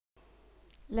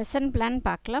lesson plan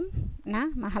பார்க்கலாம்.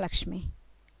 நான் Mahalakshmi.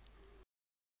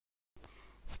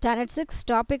 Standard 6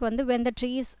 topic வந்து when the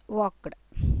trees walked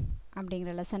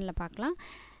அப்படிங்கிற லெசனில் பார்க்கலாம்.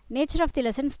 Nature of the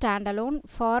lesson stand alone.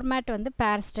 Format வந்து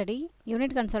பேர் ஸ்டடி.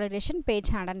 Unit consolidation page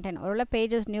 110. ஒருவேளை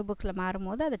பேஜஸ் நியூ புக்ஸில்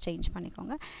மாறும்போது அதை சேஞ்ச்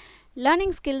பண்ணிக்கோங்க.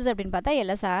 லேர்னிங் ஸ்கில்ஸ் அப்படின்னு பார்த்தா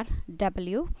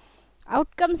LSRW.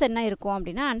 அவுட்கம்ஸ் என்ன இருக்கும்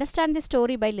அப்படின்னா understand the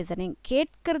story by listening.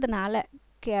 கேட்கறதுனால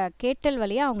கேட்டல்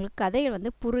வழியாக அவங்களுக்கு கதையை வந்து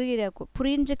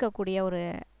புரிஞ்சிக்கக்கூடிய ஒரு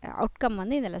அவுட்கம்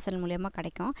வந்து இந்த லெசன் மூலயமா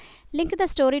கிடைக்கும். Link the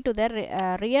story to the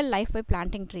real life by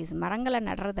planting trees. மரங்களை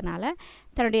நடுறதுனால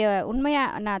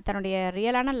தன்னுடைய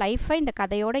ரியலான லைஃப்பை இந்த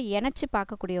கதையோடு இணைச்சி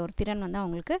பார்க்கக்கூடிய ஒரு திறன் வந்து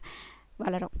அவங்களுக்கு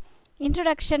வளரும்.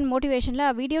 Introduction மோட்டிவேஷனில்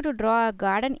video to draw a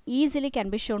garden easily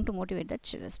can be shown to motivate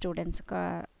the students.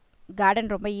 Garden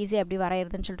ரொம்ப ஈஸியாக எப்படி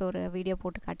வரைகிறதுன்னு சொல்லிட்டு ஒரு வீடியோ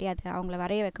போட்டு காட்டி அது அவங்கள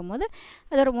வரைய வைக்கும் போது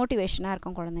அது ஒரு மோட்டிவேஷனாக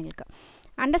இருக்கும் குழந்தைங்களுக்கு.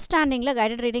 அண்டர்ஸ்டாண்டிங்கில்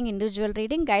guided reading, individual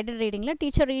reading. Guided ரீடிங்கில்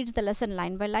teacher reads the lesson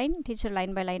line by line. Teacher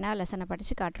line by லைனாக லெசனை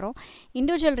படித்து காட்டுறோம்.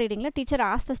 Individual ரீடிங்கில் teacher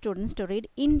ask the students to read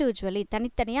individually.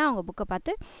 தனித்தனியாக அவங்க புக்கை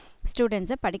பார்த்து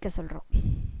ஸ்டூடெண்ட்ஸை படிக்க சொல்கிறோம்.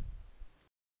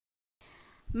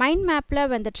 மைண்ட் மேப்பில்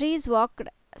when the trees walked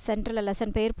சென்ட்ரலில்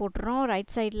lesson பேர் போட்டுறோம்.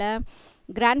 ரைட் சைடில்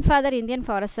கிராண்ட்ஃபாதர் இந்தியன்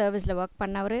ஃபாரஸ்ட் சர்வீஸில் ஒர்க்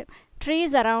பண்ணவர்.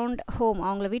 ட்ரீஸ் அரவுண்ட் ஹோம்,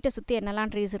 அவங்கள வீட்டை சுற்றி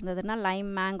என்னெல்லாம் ட்ரீஸ் இருந்ததுன்னா லைம்,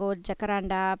 மேங்கோ,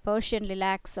 ஜக்கராண்டா, பர்ஷியன்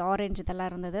லிலாக்ஸ், ஆரஞ்சு இதெல்லாம்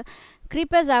இருந்தது.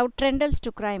 Creepers out ட்ரெண்டல்ஸ்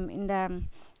to crime. இந்த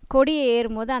கொடியை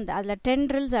ஏறும்போது அதில்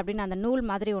டென்ட்ரில்ஸ் அப்படின்னு அந்த நூல்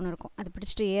மாதிரி ஒன்று இருக்கும், அது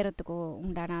பிடிச்சிட்டு ஏறத்துக்கு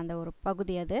உண்டான அந்த ஒரு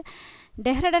பகுதி அது.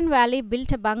 டெஹ்ரடன் வேலி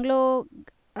பில்ட் அ பங்களோ.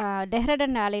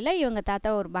 டெஹ்ரடன் வேலியில் இவங்க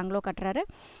தாத்தா ஒரு பங்களோ கட்டுறாரு.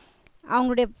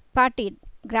 அவங்களுடைய பாட்டி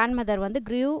கிராண்ட்மதர் வந்து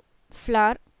க்ரூ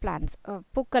ஃப்ளவர் பிளான்ஸ்,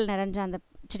 பூக்கள் நிறைஞ்ச அந்த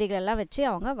செடிகளெல்லாம் வச்சு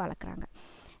அவங்க வளர்க்குறாங்க.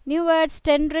 New words.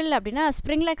 டென்ட்ரில் அப்படின்னா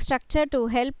spring like structure to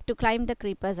help to claim the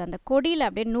creepers. அந்த கொடியில்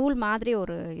அப்படியே நூல் மாதிரி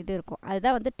ஒரு இது இருக்கும்,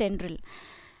 அதுதான் வந்து டென்ட்ரில்.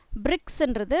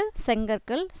 பிரிக்ஸ்ன்றது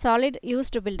செங்கற்கள். Solid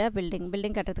use to build a building.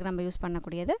 Building கட்டுறதுக்கு நம்ம யூஸ்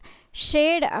பண்ணக்கூடியது.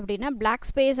 ஷேட் அப்படின்னா black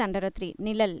space under a tree,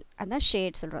 நிழல், அதான்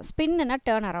ஷேட் சொல்கிறோம். ஸ்பின்னா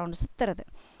டேர்ன் அரவுண்ட், சுற்றுறது.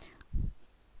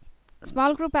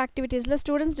 Small group ஆக்டிவிட்டீஸில்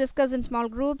students discuss in small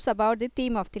groups about the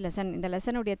theme of the lesson. இந்த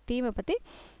லெசனுடைய தீமை பற்றி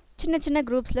சின்ன சின்ன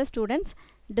குரூப்ஸில் ஸ்டூடெண்ட்ஸ்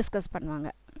டிஸ்கஸ் பண்ணுவாங்க.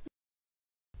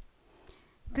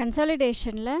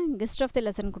 கன்சாலிடேஷனில் கெஸ்ட் ஆஃப் தி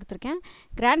லெசன் கொடுத்துருக்கேன்.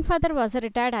 Grandfather was a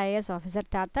retired IAS officer.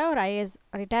 தாத்தா ஒரு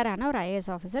ரிட்டையர் ஆன ஒரு IAS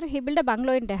ஆஃபீஸர். ஹி பில்ட் அ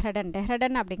பங்களோ இன்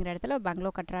டெஹ்ரடன் அப்படிங்கிற இடத்துல ஒரு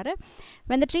பங்களோ கட்டுறாரு.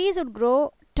 when the trees would grow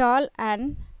tall and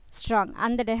strong.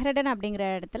 அந்த டெஹ்ரடன் அப்படிங்கிற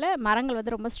இடத்துல மரங்கள்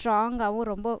வந்து ரொம்ப ஸ்ட்ராங்காகவும்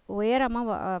ரொம்ப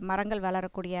உயரமாக மரங்கள்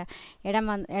வளரக்கூடிய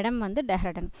இடம் வந்து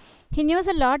டெஹ்ரடன். He news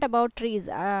a lot about trees.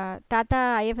 தாத்தா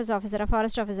IFS ஆஃபீஸராக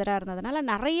ஃபாரஸ்ட் ஆஃபீஸராக இருந்ததுனால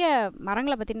நிறைய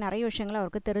மரங்களை பற்றி நிறைய விஷயங்கள்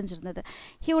அவருக்கு தெரிஞ்சிருந்தது.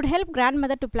 He would help grand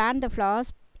mother to plan the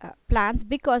flowers plans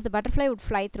because the butterfly would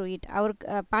fly through it.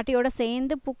 அவருக்கு பாட்டியோடு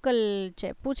சேர்ந்து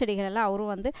பூச்செடிகள் எல்லாம்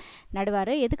அவரும் வந்து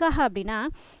நடுவார். எதுக்காக அப்படின்னா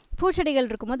பூச்செடிகள்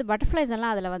இருக்கும்போது பட்டர்ஃப்ளைஸ்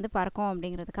எல்லாம் அதில் வந்து பறக்கும்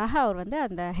அப்படிங்கிறதுக்காக அவர் வந்து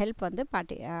அந்த ஹெல்ப் வந்து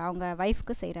அவங்க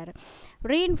ஒய்ஃப்க்கு செய்கிறாரு.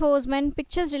 Reinforcement.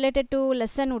 Pictures related to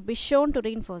lesson would be shown to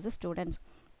reinforce த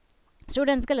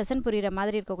ஸ்டூடெண்ட்ஸ்க்கு லெசன் புரிகிற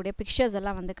மாதிரி இருக்கக்கூடிய பிக்சர்ஸ்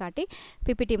எல்லாம் வந்து காட்டி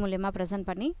PPT மூலியமாக ப்ரெசென்ட்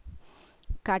பண்ணி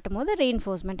காட்டும் போது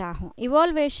ரீஇன்ஃபோர்ஸ்மெண்ட் ஆகும்.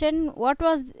 Evaluation.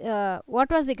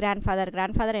 What was the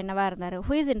grandfather என்னவா இருந்தார்.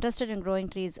 Who is interested in growing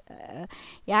trees.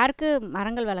 யாருக்கு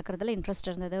மரங்கள் வளர்க்குறதுல இன்ட்ரெஸ்ட்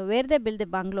இருந்தது. வேர் தே பில்ட் தி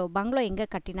பங்களோ எங்கே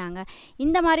கட்டினாங்க.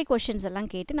 இந்த மாதிரி கொஷின்ஸ் எல்லாம்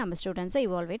கேட்டு நம்ம ஸ்டூடெண்ட்ஸை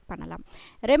இவால்வேட் பண்ணலாம்.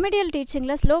 Remedial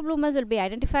டீச்சிங்கில் slow bloomers will be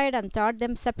identified and thought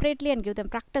them separately and give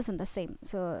them practice in the same.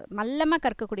 So மல்லமாக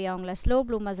கற்கக்கூடிய அவங்கள ஸ்லோ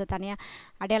ப்ளூமர்ஸை தனியாக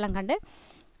அடையாளம் கண்டு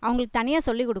அவங்களுக்கு தனியாக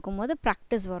சொல்லிக் கொடுக்கும்போது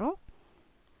ப்ராக்டிஸ் வரும்.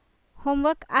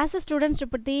 Homework. As a students to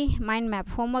put the mind map.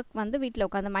 Homework வந்து வீட்டில்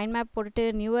உட்காந்து மைண்ட் மேப் போட்டுட்டு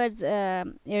நியூ வேர்ட்ஸ்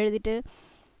எழுதிட்டு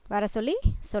வர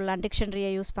சொல்லலாம்.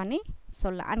 டிக்ஷனரியை யூஸ் பண்ணி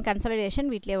சொல்லலாம். அண்ட்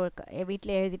கன்சாலிடேஷன்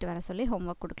வீட்டிலே எழுதிட்டு வர சொல்லி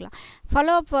ஹோம்ஒர்க் கொடுக்கலாம்.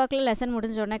 ஃபாலோ அப் ஒர்க்கில் லெசன்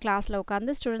முடிஞ்ச உடனே கிளாஸில்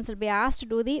உட்காந்து students will be asked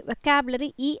to the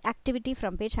vocabulary activity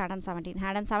from page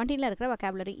 117 இருக்கிற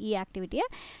வெக்காபுலரி ஆக்டிவிட்டியை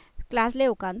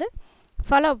கிளாஸ்லேயே உட்காந்து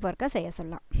ஃபாலோ அப் ஒர்க்கை செய்ய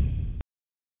சொல்லலாம்.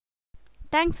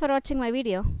 தேங்க்ஸ் ஃபார் வாட்சிங் மை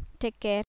வீடியோ. Take care.